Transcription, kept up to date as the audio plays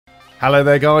Hello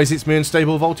there guys, it's me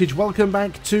Unstable Voltage. Welcome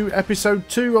back to episode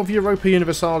 2 of Europa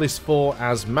Universalis 4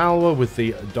 as Malwa with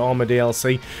the Dharma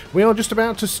DLC. We are just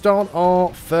about to start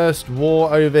our first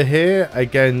war over here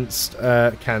against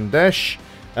Kandesh.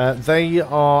 They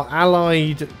are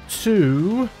allied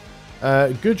to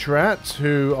Gujarat,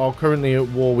 who are currently at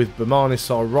war with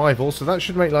Bermanis, our rival, so that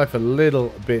should make life a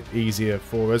little bit easier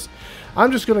for us.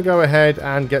 I'm just going to go ahead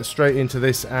and get straight into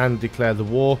this and declare the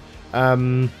war.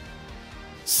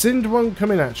 Sind won't come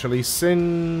in, actually.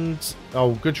 Sind...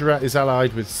 Oh, Gujarat is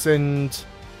allied with Sind.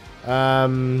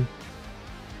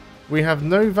 We have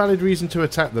no valid reason to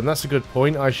attack them. That's a good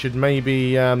point. I should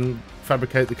maybe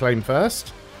fabricate the claim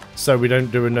first, so we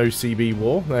don't do a no-CB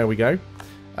war. There we go.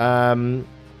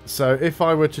 So if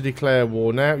I were to declare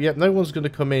war now... Yep, no one's going to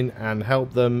come in and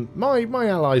help them. My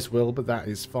allies will, but that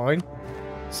is fine.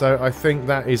 So I think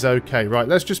that is okay. Right,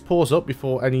 let's just pause up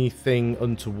before anything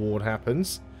untoward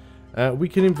happens. We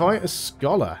can invite a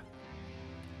scholar.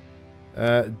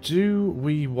 Do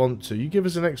we want to? You give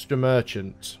us an extra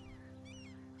merchant.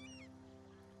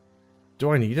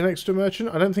 Do I need an extra merchant?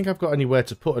 I don't think I've got anywhere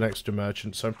to put an extra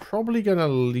merchant, so I'm probably going to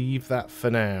leave that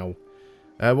for now.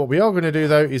 What we are going to do,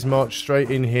 though, is march straight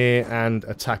in here and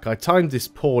attack. I timed this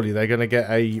poorly. They're going to get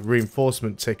a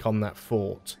reinforcement tick on that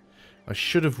fort. I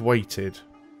should have waited.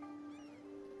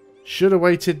 Should have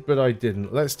waited, but I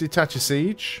didn't. Let's detach a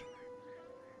siege.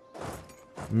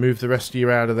 Move the rest of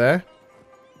you out of there.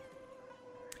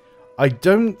 I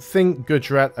don't think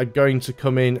Gujarat are going to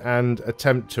come in and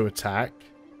attempt to attack.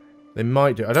 They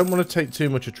might do. I don't want to take too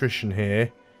much attrition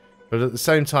here. But at the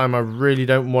same time, I really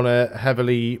don't want to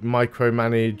heavily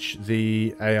micromanage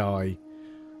the AI.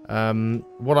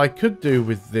 What I could do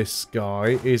with this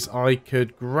guy is I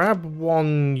could grab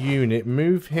one unit,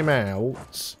 move him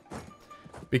out.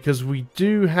 Because we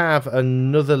do have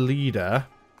another leader.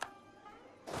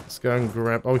 Let's go and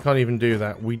grab... Oh, we can't even do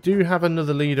that. We do have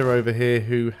another leader over here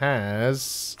who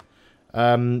has...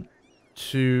 No,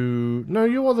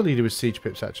 you are the leader with siege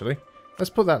pips, actually. Let's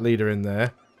put that leader in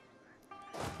there.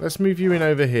 Let's move you in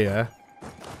over here.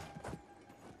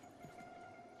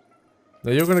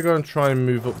 Now, you're going to go and try and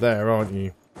move up there, aren't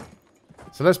you?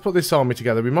 So let's put this army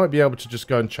together. We might be able to just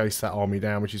go and chase that army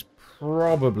down, which is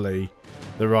probably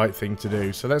the right thing to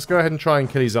do. So let's go ahead and try and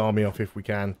kill his army off if we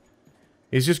can.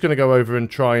 He's just going to go over and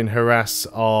try and harass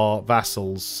our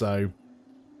vassals, so...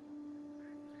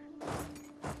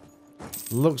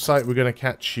 Looks like we're going to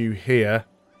catch you here.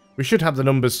 We should have the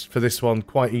numbers for this one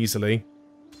quite easily.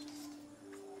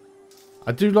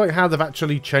 I do like how they've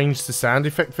actually changed the sound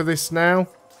effect for this now.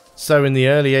 So in the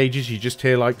early ages you just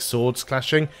hear like swords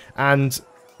clashing, and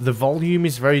the volume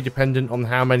is very dependent on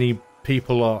how many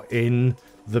people are in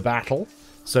the battle.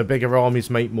 So bigger armies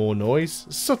make more noise.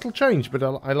 Subtle change, but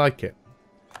I like it.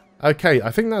 Okay, I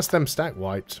think that's them stack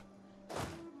wiped.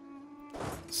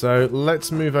 So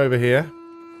let's move over here.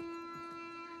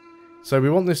 So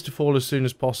we want this to fall as soon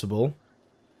as possible.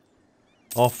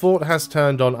 Our fort has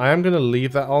turned on. I am going to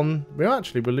leave that on. We're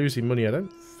losing money. I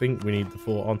don't think we need the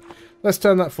fort on. Let's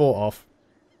turn that fort off.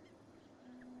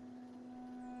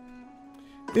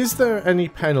 Is there any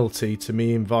penalty to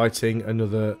me inviting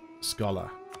another scholar?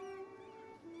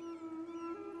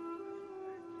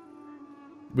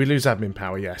 We lose admin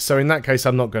power, yes. So in that case,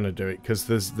 I'm not going to do it, because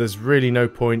there's really no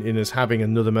point in us having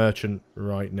another merchant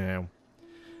right now.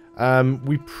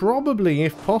 We probably,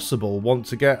 if possible, want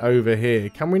to get over here.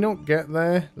 Can we not get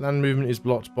there? Land movement is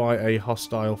blocked by a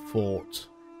hostile fort.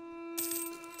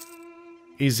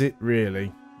 Is it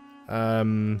really?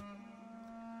 Can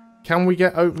we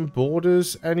get open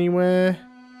borders anywhere?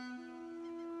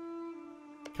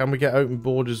 Can we get open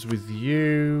borders with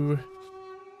you?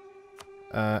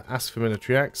 Ask for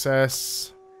military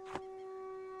access.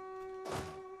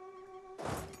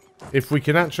 If we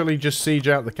can actually just siege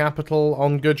out the capital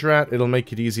on Gujarat, it'll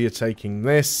make it easier taking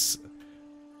this.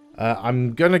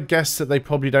 I'm going to guess that they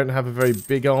probably don't have a very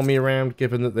big army around,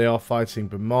 given that they are fighting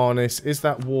Bermanis. Is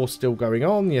that war still going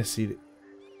on? Yes, it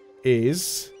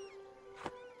is.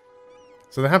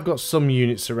 So they have got some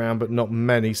units around, but not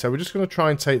many. So we're just going to try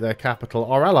and take their capital.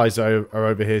 Our allies are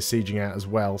over here sieging out as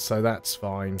well, so that's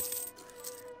fine.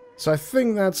 So I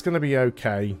think that's going to be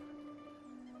okay.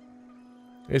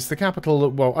 It's the capital that...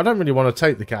 Well, I don't really want to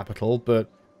take the capital, but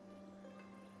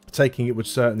taking it would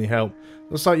certainly help.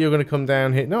 Looks like you're going to come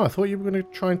down here. No, I thought you were going to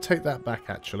try and take that back,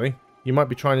 actually. You might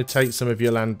be trying to take some of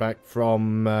your land back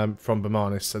from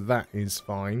Bermanis, so that is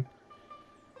fine.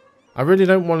 I really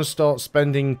don't want to start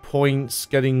spending points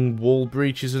getting wall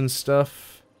breaches and stuff.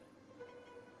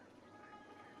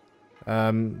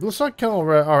 Looks like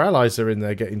our allies are in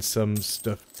there getting some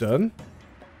stuff done.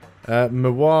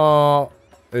 Malwa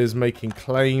is making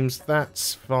claims.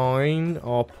 That's fine.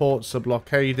 Our ports are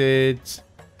blockaded.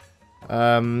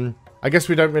 I guess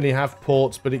we don't really have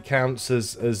ports, but it counts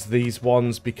as these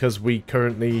ones because we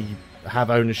currently have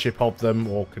ownership of them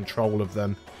or control of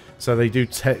them. So they do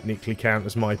technically count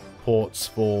as my ports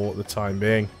for the time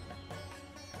being.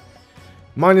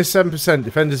 -7%,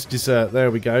 defenders desert,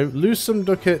 there we go. Lose some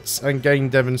ducats and gain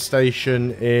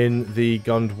devastation in the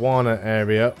Gondwana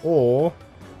area, or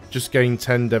just gain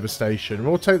 10 devastation.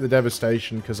 We'll take the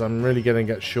devastation because I'm really going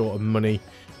to get short of money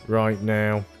right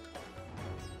now.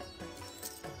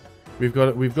 We've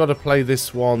got to play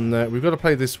this one. We've got to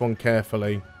play this one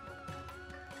carefully.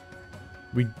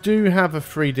 We do have a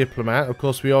free diplomat. Of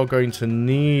course, we are going to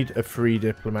need a free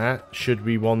diplomat should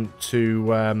we want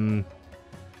to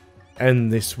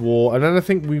end this war. And then I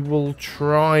think we will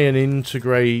try and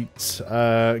integrate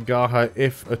Gaha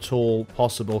if at all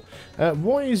possible.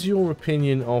 What is your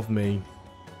opinion of me?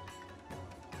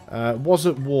 Was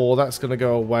at war, that's going to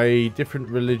go away. Different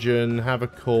religion, have a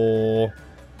core.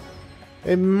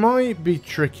 It might be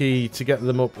tricky to get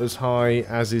them up as high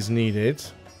as is needed.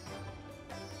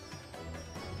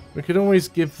 We could always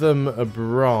give them a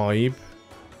bribe.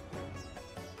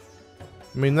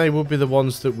 I mean, they would be the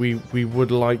ones that we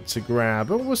would like to grab.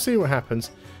 But we'll see what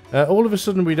happens. All of a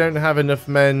sudden, we don't have enough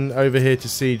men over here to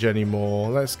siege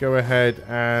anymore. Let's go ahead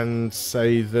and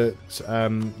say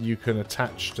that you can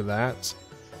attach to that.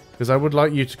 Because I would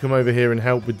like you to come over here and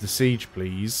help with the siege,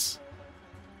 please.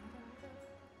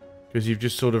 Because you've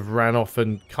just sort of ran off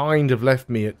and kind of left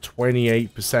me at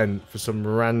 28% for some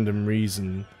random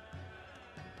reason.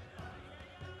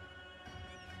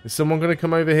 Is someone going to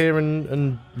come over here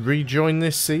and rejoin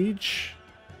this siege?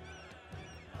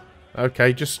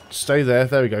 Okay, just stay there.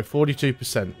 There we go,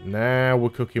 42%. Now we're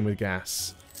cooking with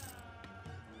gas.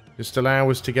 Just allow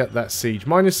us to get that siege.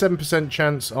 -7%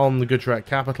 chance on the Gujarat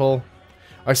capital.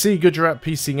 I see Gujarat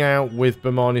piecing out with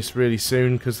Bamanis really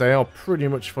soon because they are pretty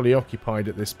much fully occupied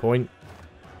at this point.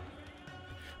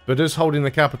 But us holding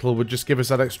the capital would just give us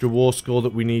that extra war score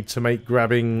that we need to make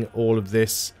grabbing all of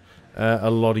this a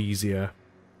lot easier.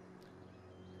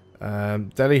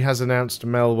 Delhi has announced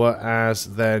Malwa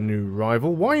as their new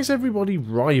rival. Why is everybody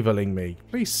rivaling me?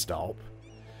 Please stop.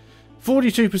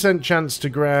 42% chance to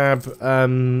grab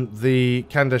the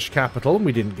Khandesh capital.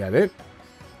 We didn't get it.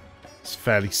 It's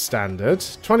fairly standard.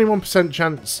 21%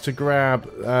 chance to grab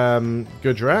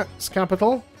Gujarat's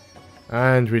capital.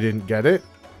 And we didn't get it.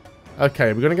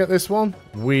 Okay, we're going to get this one?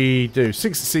 We do.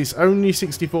 Only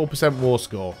 64% war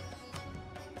score.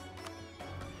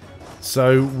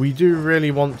 So we do really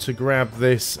want to grab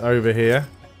this over here.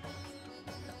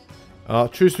 Our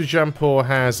truce with Jampur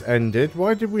has ended.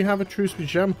 Why did we have a truce with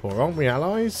Jampur? Aren't we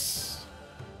allies?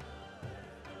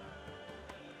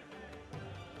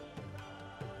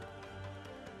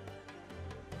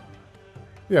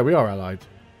 Yeah, we are allied.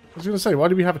 I was going to say, why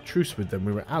did we have a truce with them?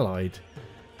 We were allied.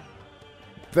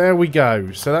 There we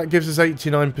go. So that gives us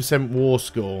 89% war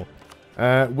score.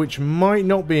 Which might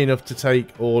not be enough to take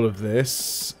all of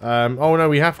this. Oh no,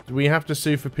 we have to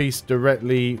sue for peace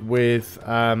directly with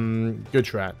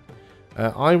Gujarat.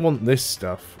 I want this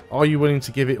stuff. Are you willing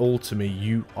to give it all to me?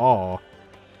 You are.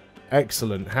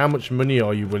 Excellent. How much money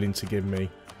are you willing to give me?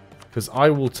 Because I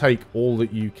will take all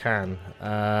that you can.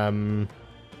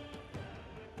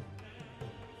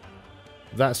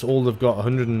 That's all they've got,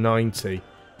 190.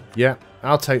 Yeah,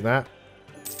 I'll take that.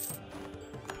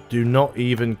 Do not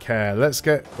even care. Let's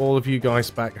get all of you guys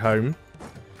back home.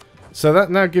 So that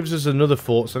now gives us another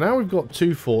fort. So now we've got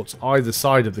 2 forts either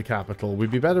side of the capital.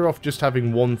 We'd be better off just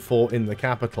having 1 fort in the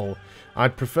capital.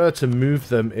 I'd prefer to move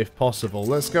them if possible.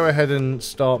 Let's go ahead and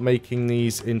start making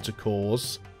these into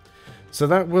cores. So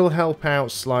that will help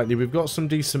out slightly. We've got some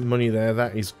decent money there.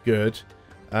 That is good.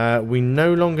 We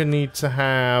no longer need to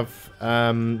have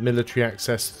military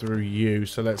access through you.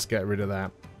 So let's get rid of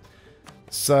that.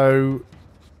 So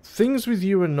things with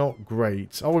you are not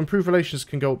great. Oh, improved relations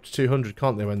can go up to 200,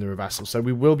 can't they, when they're a vassal? So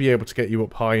we will be able to get you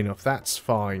up high enough. That's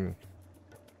fine.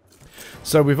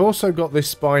 So we've also got this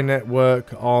spy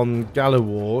network on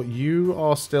Galawar. You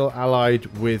are still allied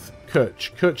with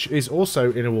Kutch. Kutch is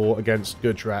also in a war against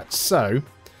Gujarat. So,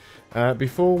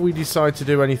 before we decide to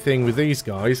do anything with these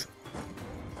guys,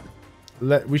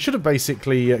 we should have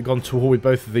basically gone to war with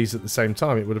both of these at the same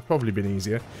time. It would have probably been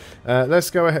easier. Let's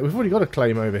go ahead. We've already got a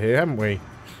claim over here, haven't we?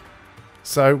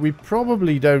 So we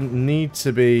probably don't need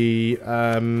to be...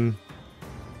 where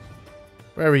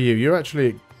are you? You're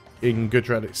actually in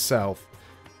Gujarat itself.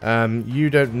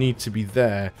 You don't need to be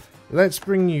there. Let's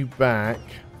bring you back.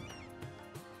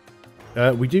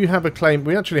 We do have a claim.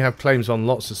 We actually have claims on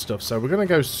lots of stuff. So we're going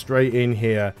to go straight in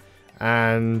here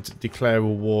and declare a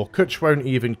war. Kutch won't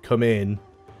even come in.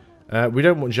 We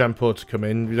don't want Jampur to come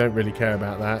in. We don't really care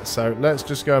about that. So let's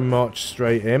just go and march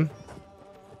straight in.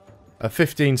 A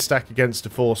 15 stack against a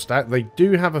 4 stack. They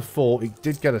do have a 4. It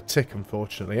did get a tick,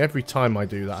 unfortunately. Every time I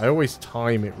do that, I always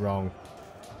time it wrong.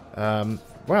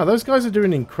 Wow, those guys are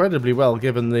doing incredibly well,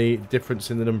 given the difference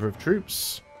in the number of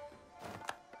troops.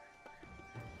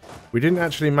 We didn't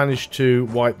actually manage to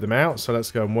wipe them out, so let's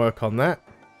go and work on that.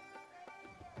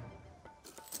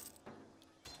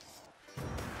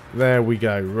 There we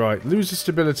go. Right, lose the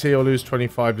stability or lose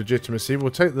 25 legitimacy.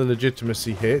 We'll take the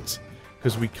legitimacy hit,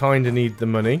 because we kind of need the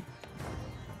money.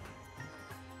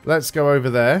 Let's go over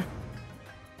there.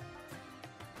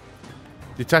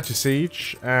 Detach a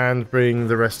siege and bring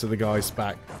the rest of the guys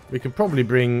back. We can probably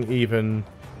bring even...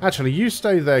 Actually, you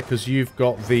stay there because you've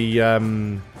got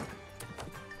the...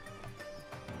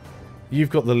 You've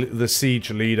got the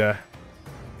siege leader.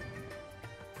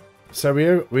 So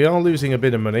we are losing a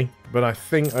bit of money, but I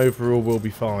think overall we'll be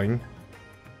fine.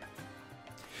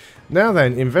 Now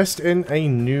then, invest in a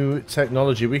new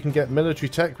technology. We can get military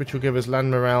tech, which will give us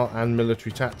land morale and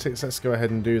military tactics. Let's go ahead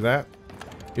and do that.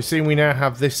 You see, we now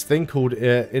have this thing called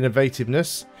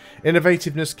innovativeness.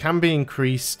 Innovativeness can be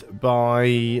increased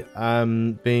by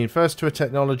being first to a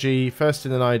technology, first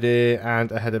in an idea, and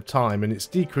ahead of time. And it's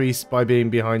decreased by being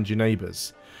behind your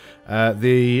neighbours.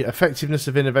 The effectiveness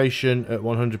of innovation at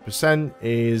 100%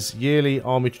 is yearly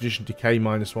army tradition decay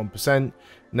minus 1%,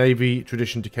 navy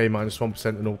tradition decay minus 1%,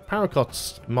 and all power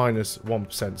costs minus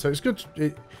 1%. So it's good.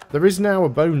 There is now a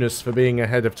bonus for being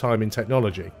ahead of time in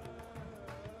technology,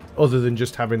 other than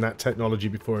just having that technology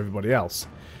before everybody else,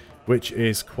 which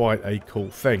is quite a cool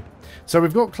thing. So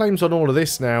we've got claims on all of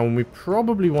this now, and we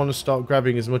probably want to start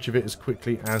grabbing as much of it as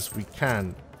quickly as we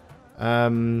can.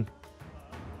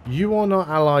 You are not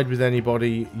allied with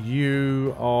anybody.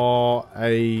 You are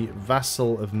a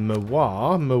vassal of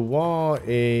Malwa. Malwa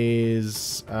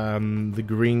is the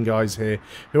green guys here,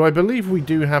 who I believe we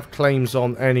do have claims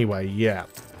on anyway, yeah.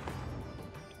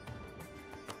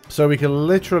 So we can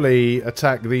literally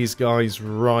attack these guys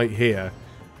right here.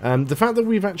 The fact that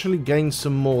we've actually gained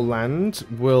some more land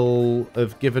will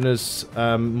have given us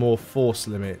more force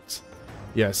limit.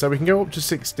 Yeah, so we can go up to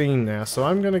 16 now. So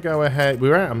I'm going to go ahead.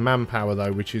 We're out of manpower,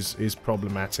 though, which is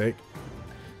problematic.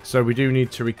 So we do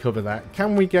need to recover that.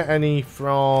 Can we get any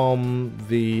from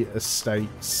the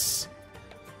estates?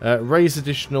 Raise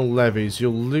additional levies.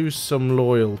 You'll lose some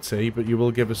loyalty, but you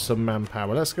will give us some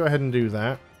manpower. Let's go ahead and do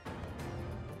that.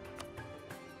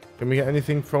 Can we get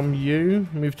anything from you?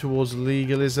 Move towards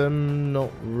legalism?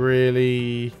 Not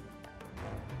really.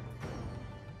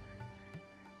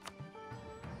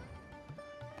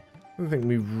 I don't think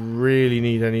we really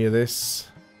need any of this.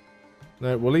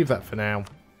 No, we'll leave that for now.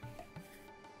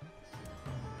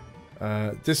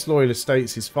 Disloyal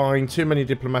estates is fine. Too many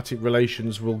diplomatic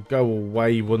relations will go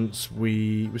away once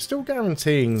we're still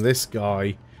guaranteeing this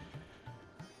guy.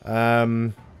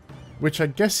 Which I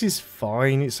guess is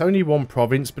fine. It's only one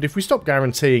province, but if we stop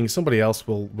guaranteeing, somebody else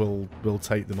will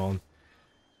take them on.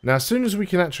 Now, as soon as we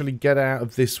can actually get out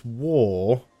of this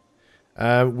war,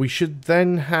 we should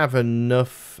then have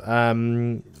enough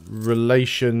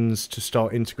relations to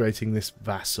start integrating this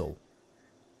vassal.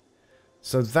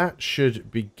 So that should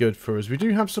be good for us. We do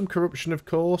have some corruption, of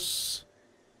course.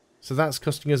 So that's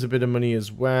costing us a bit of money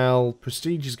as well.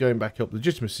 Prestige is going back up.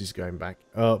 Legitimacy is going back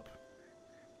up.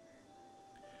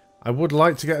 I would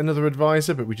like to get another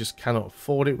advisor, but we just cannot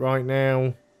afford it right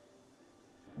now.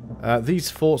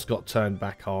 These forts got turned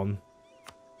back on.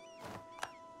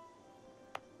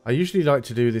 I usually like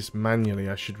to do this manually.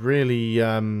 I should really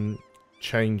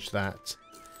change that.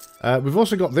 We've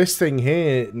also got this thing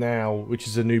here now, which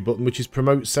is a new button, which is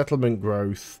promote settlement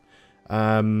growth.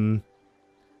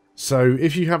 So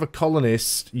if you have a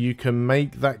colonist, you can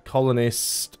make that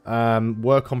colonist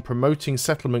work on promoting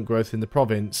settlement growth in the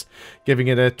province, giving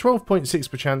it a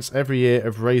 12.6% chance every year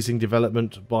of raising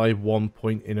development by 1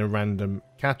 point in a random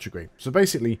category. So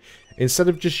basically, instead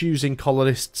of just using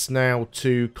colonists now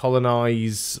to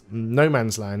colonize no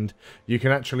man's land, you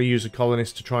can actually use a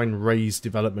colonist to try and raise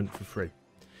development for free,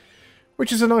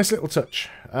 which is a nice little touch.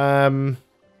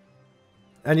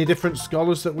 Any different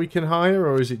scholars that we can hire,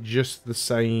 or is it just the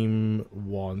same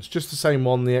one? It's just the same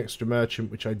one, the extra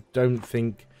merchant, which I don't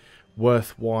think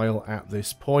worthwhile at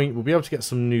this point. We'll be able to get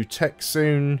some new tech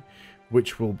soon,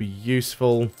 which will be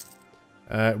useful.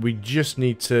 We just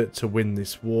need to win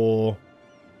this war.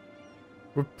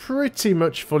 We're pretty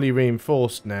much fully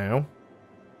reinforced now.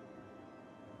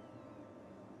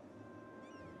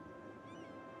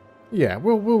 Yeah,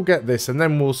 we'll get this, and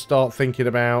then we'll start thinking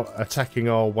about attacking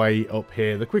our way up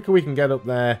here. The quicker we can get up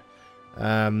there,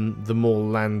 the more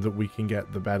land that we can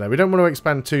get, the better. We don't want to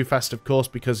expand too fast, of course,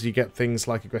 because you get things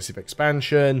like aggressive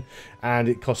expansion, and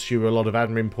it costs you a lot of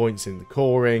admin points in the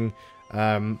coring.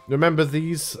 Remember,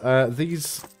 these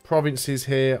provinces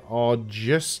here are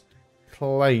just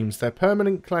claims. They're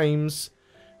permanent claims,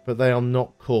 but they are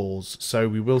not cores, so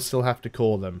we will still have to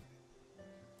core them.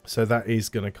 So that is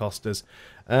going to cost us.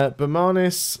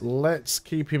 Bermanis, let's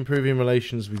keep improving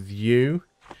relations with you,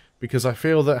 because I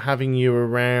feel that having you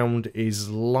around is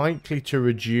likely to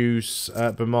reduce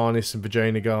Bermanis and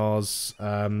Vijayanagar's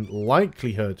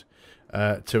likelihood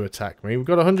to attack me. We've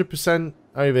got 100%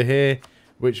 over here,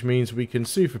 which means we can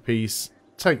sue for peace,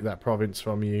 take that province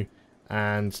from you,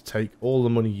 and take all the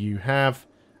money you have,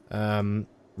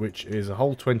 which is a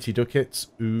whole 20 ducats.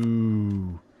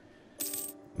 Ooh.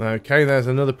 Okay, there's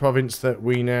another province that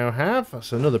we now have.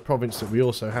 That's another province that we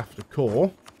also have to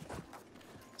core.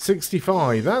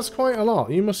 65, that's quite a lot.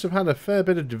 You must have had a fair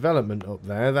bit of development up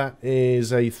there. That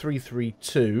is a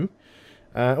 332.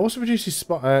 Also produces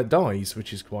dyes,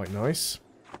 which is quite nice.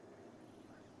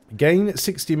 Gain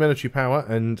 60 military power,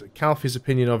 and Calfi's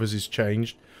opinion of us is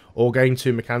changed. Or gain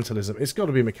 2 mercantilism. It's got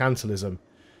to be mercantilism.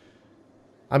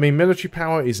 I mean, military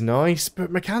power is nice,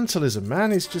 but mercantilism,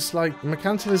 man, it's just like,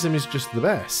 mercantilism is just the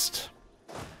best.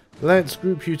 Let's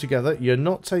group you together. You're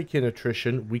not taking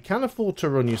attrition. We can afford to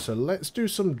run you, so let's do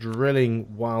some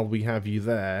drilling while we have you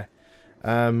there.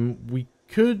 We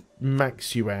could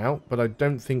max you out, but I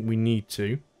don't think we need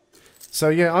to. So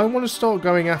yeah, I want to start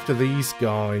going after these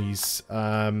guys.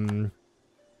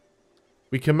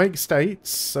 We can make states,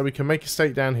 so we can make a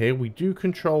state down here. We do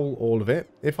control all of it.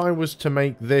 If I was to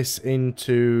make this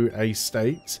into a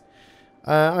state,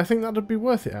 I think that would be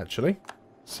worth it, actually.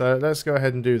 So let's go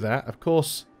ahead and do that. Of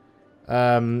course,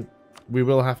 we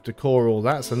will have to core all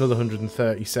that. So another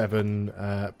 137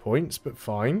 points, but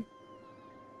fine.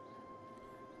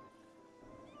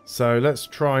 So let's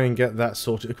try and get that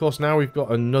sorted. Of course, now we've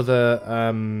got another...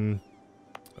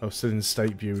 oh, still in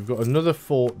state view. We've got another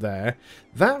fort there.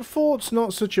 That fort's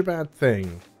not such a bad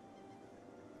thing.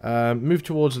 Move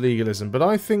towards legalism. But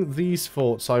I think these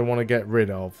forts I want to get rid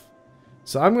of.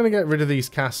 So I'm going to get rid of these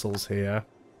castles here.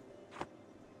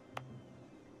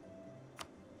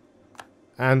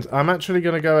 And I'm actually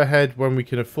going to go ahead when we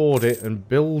can afford it and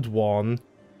build one.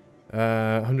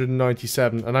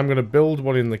 197. And I'm going to build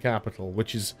one in the capital,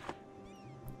 which is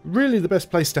really the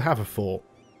best place to have a fort.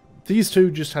 These two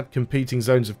just had competing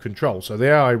zones of control, so the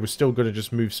AI was still going to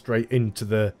just move straight into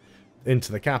the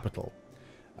capital.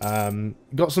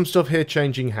 Got some stuff here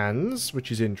changing hands,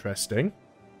 which is interesting.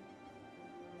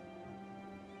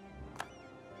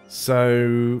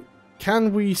 So,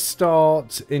 can we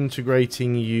start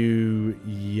integrating you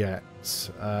yet?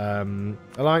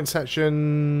 Alliance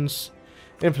sections,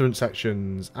 influence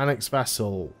sections, annex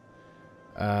vassal.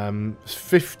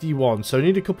 51, so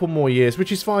need a couple more years,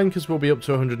 which is fine because we'll be up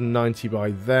to 190 by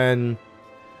then.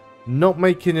 Not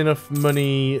making enough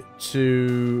money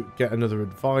to get another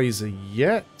advisor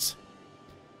yet.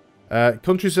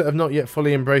 Countries that have not yet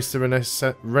fully embraced the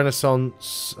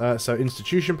Renaissance, so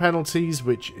institution penalties,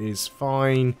 which is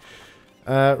fine.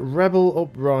 Rebel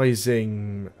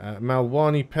uprising,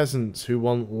 Malwani peasants who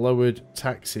want lowered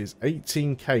taxes,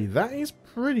 18k. That is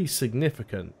pretty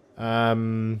significant.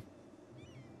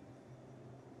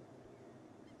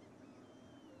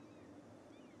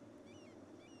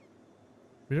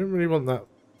 We don't really want that.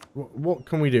 What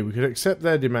can we do? We could accept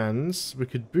their demands. We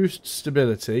could boost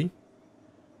stability.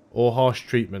 Or harsh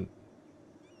treatment.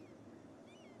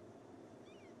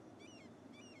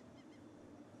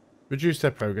 Reduce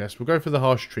their progress. We'll go for the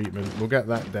harsh treatment. We'll get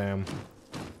that down.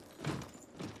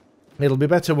 It'll be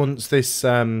better once this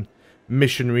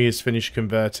missionary is finished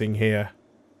converting here.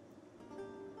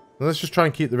 Well, let's just try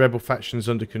and keep the rebel factions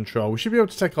under control. We should be able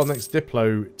to take our next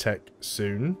Diplotech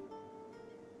soon.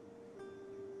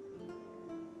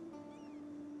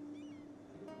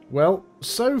 Well,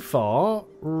 so far,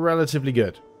 relatively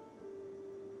good.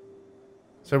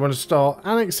 So we want to start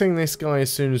annexing this guy as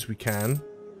soon as we can.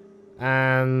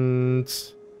 And...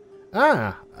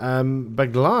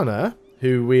 Baglana,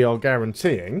 who we are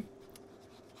guaranteeing.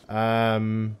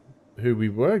 Who we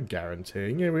were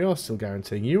guaranteeing. Yeah, we are still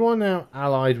guaranteeing. You are now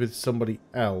allied with somebody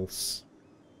else.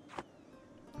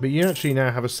 But you actually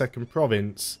now have a second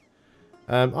province.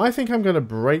 I think I'm going to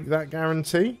break that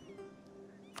guarantee.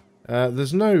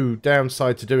 There's no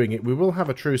downside to doing it. We will have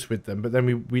a truce with them, but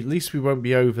then we at least we won't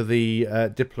be over the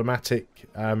diplomatic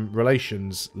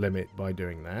relations limit by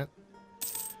doing that.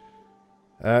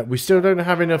 We still don't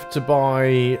have enough to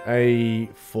buy a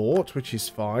fort, which is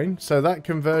fine. So that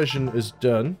conversion is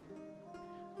done.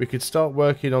 we could start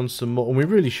working on some more, and we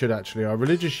really should actually. Our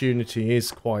religious unity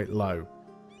is quite low.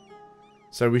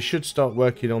 So we should start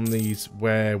working on these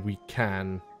where we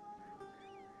can.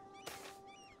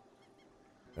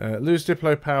 Lose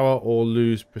Diplo power or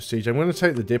lose prestige. I'm going to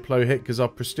take the Diplo hit because our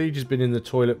prestige has been in the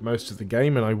toilet most of the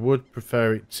game and I would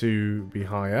prefer it to be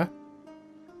higher.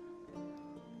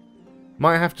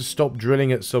 Might have to stop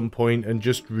drilling at some point and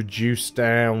just reduce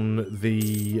down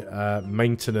the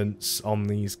maintenance on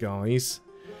these guys.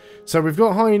 So we've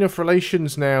got high enough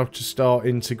relations now to start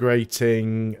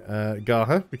integrating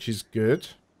Gaha, which is good.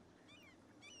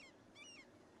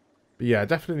 But yeah,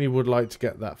 definitely would like to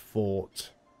get that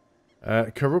fort.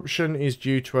 Corruption is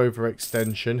due to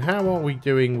overextension. How are we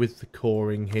doing with the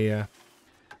coring here?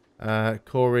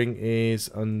 Coring is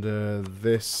under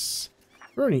this.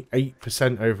 We're only 8%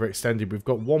 overextended. We've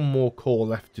got one more core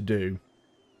left to do.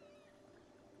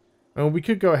 And we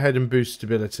could go ahead and boost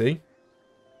stability.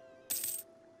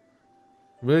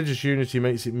 Religious unity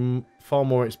makes it far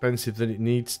more expensive than it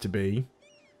needs to be.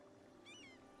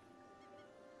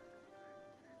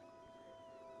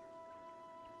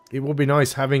 It would be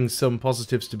nice having some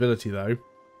positive stability though.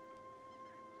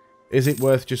 Is it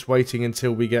worth just waiting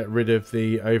until we get rid of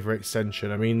the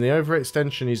overextension? I mean, the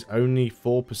overextension is only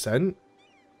 4%.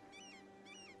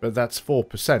 But that's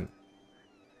 4%.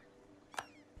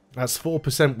 That's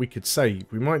 4% we could save.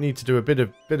 We might need to do a bit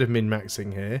of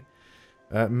min-maxing here.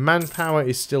 Manpower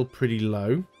is still pretty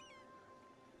low.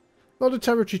 A lot of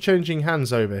territory changing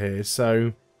hands over here,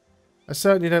 so I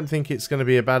certainly don't think it's going to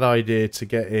be a bad idea to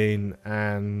get in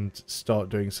and start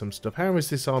doing some stuff. How is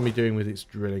this army doing with its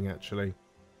drilling, actually?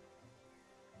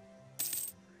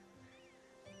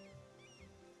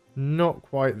 Not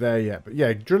quite there yet, but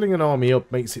yeah, drilling an army up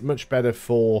makes it much better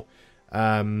for,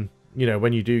 you know,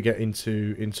 when you do get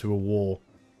into a war.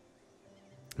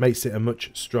 Makes it a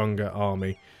much stronger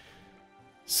army.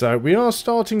 So we are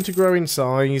starting to grow in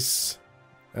size.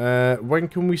 When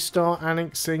can we start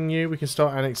annexing you? We can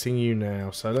start annexing you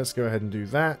now. So let's go ahead and do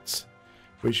that.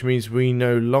 Which means we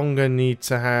no longer need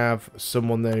to have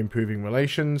someone there improving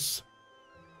relations.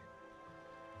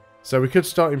 So we could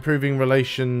start improving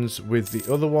relations with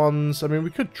the other ones. I mean,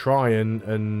 we could try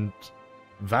and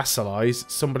vassalize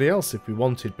somebody else if we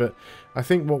wanted. But I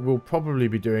think what we'll probably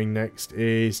be doing next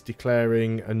is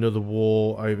declaring another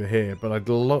war over here. But I'd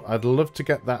love to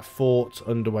get that fort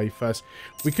underway first.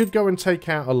 We could go and take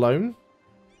out a loan.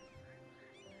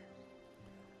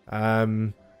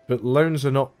 But loans are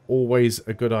not always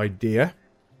a good idea.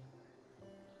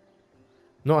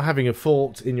 Not having a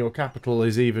fort in your capital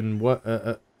is even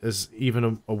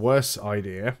a worse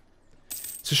idea.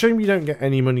 It's a shame you don't get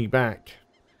any money back.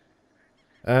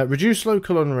 Reduce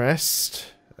local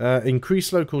unrest.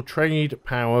 Increase local trade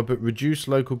power, but reduce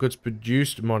local goods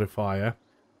produced modifier.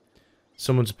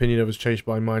 Someone's opinion of us changed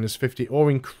by -50. Or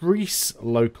increase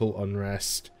local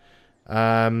unrest.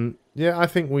 Yeah, I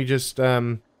think we just...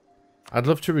 I'd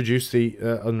love to reduce the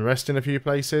unrest in a few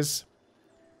places.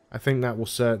 I think that will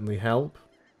certainly help.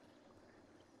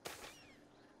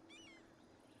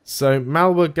 So,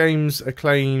 Malwa gains a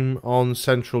claim on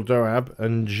Central Doab,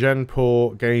 and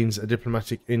Genpur gains a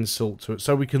diplomatic insult to it.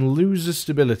 So we can lose a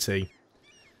stability.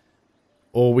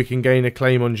 Or we can gain a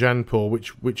claim on Janpur,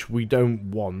 which we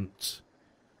don't want.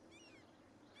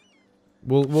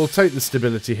 We'll take the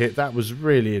stability hit. That was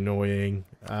really annoying.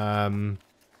 We're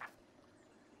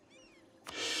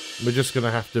just going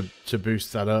to have to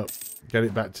boost that up. Get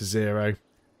it back to 0.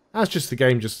 That's just the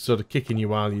game just sort of kicking you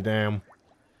while you're down.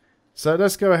 So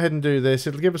let's go ahead and do this.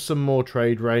 It'll give us some more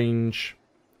trade range.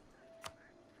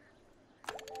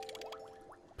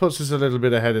 Puts us a little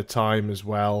bit ahead of time as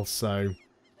well, so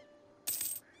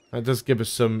that does give us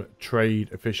some trade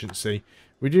efficiency.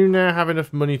 We do now have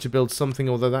enough money to build something,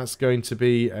 although that's going to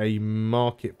be a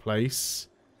marketplace,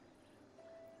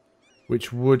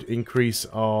 which would increase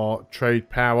our trade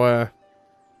power.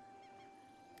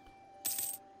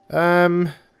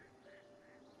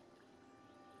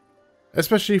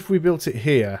 Especially if we built it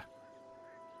here.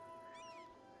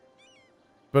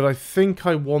 But I think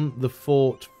I want the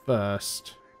fort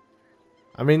first.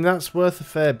 I mean, that's worth a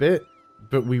fair bit,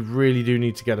 but we really do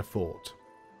need to get a fort.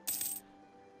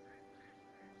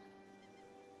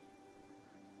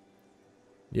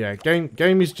 Yeah,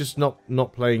 game is just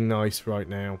not playing nice right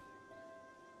now.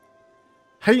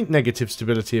 Hate negative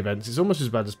stability events. It's almost as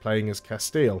bad as playing as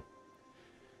Castile.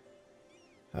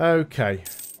 Okay.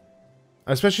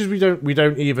 Especially as we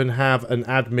don't even have an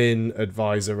admin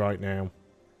advisor right now.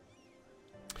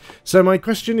 So my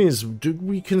question is, do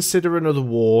we consider another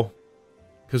war?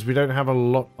 Because we don't have a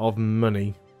lot of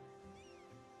money.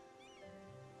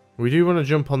 We do want to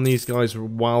jump on these guys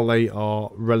while they are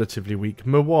relatively weak.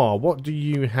 Malwa, what do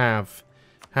you have?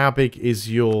 How big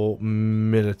is your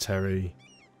military?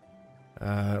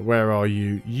 Where are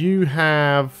you? You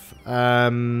have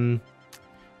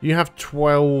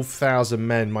 12,000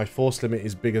 men. My force limit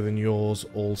is bigger than yours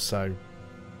also.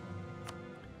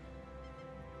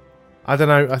 I don't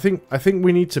know. I think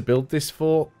we need to build this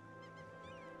fort.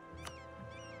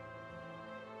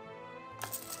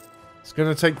 It's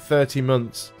going to take 30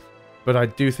 months, but I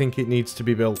do think it needs to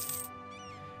be built.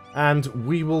 And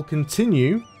we will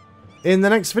continue in the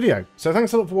next video. So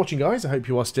thanks a lot for watching, guys. I hope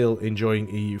you are still enjoying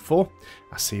EU4.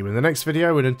 I'll see you in the next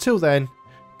video, and until then,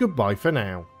 goodbye for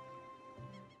now.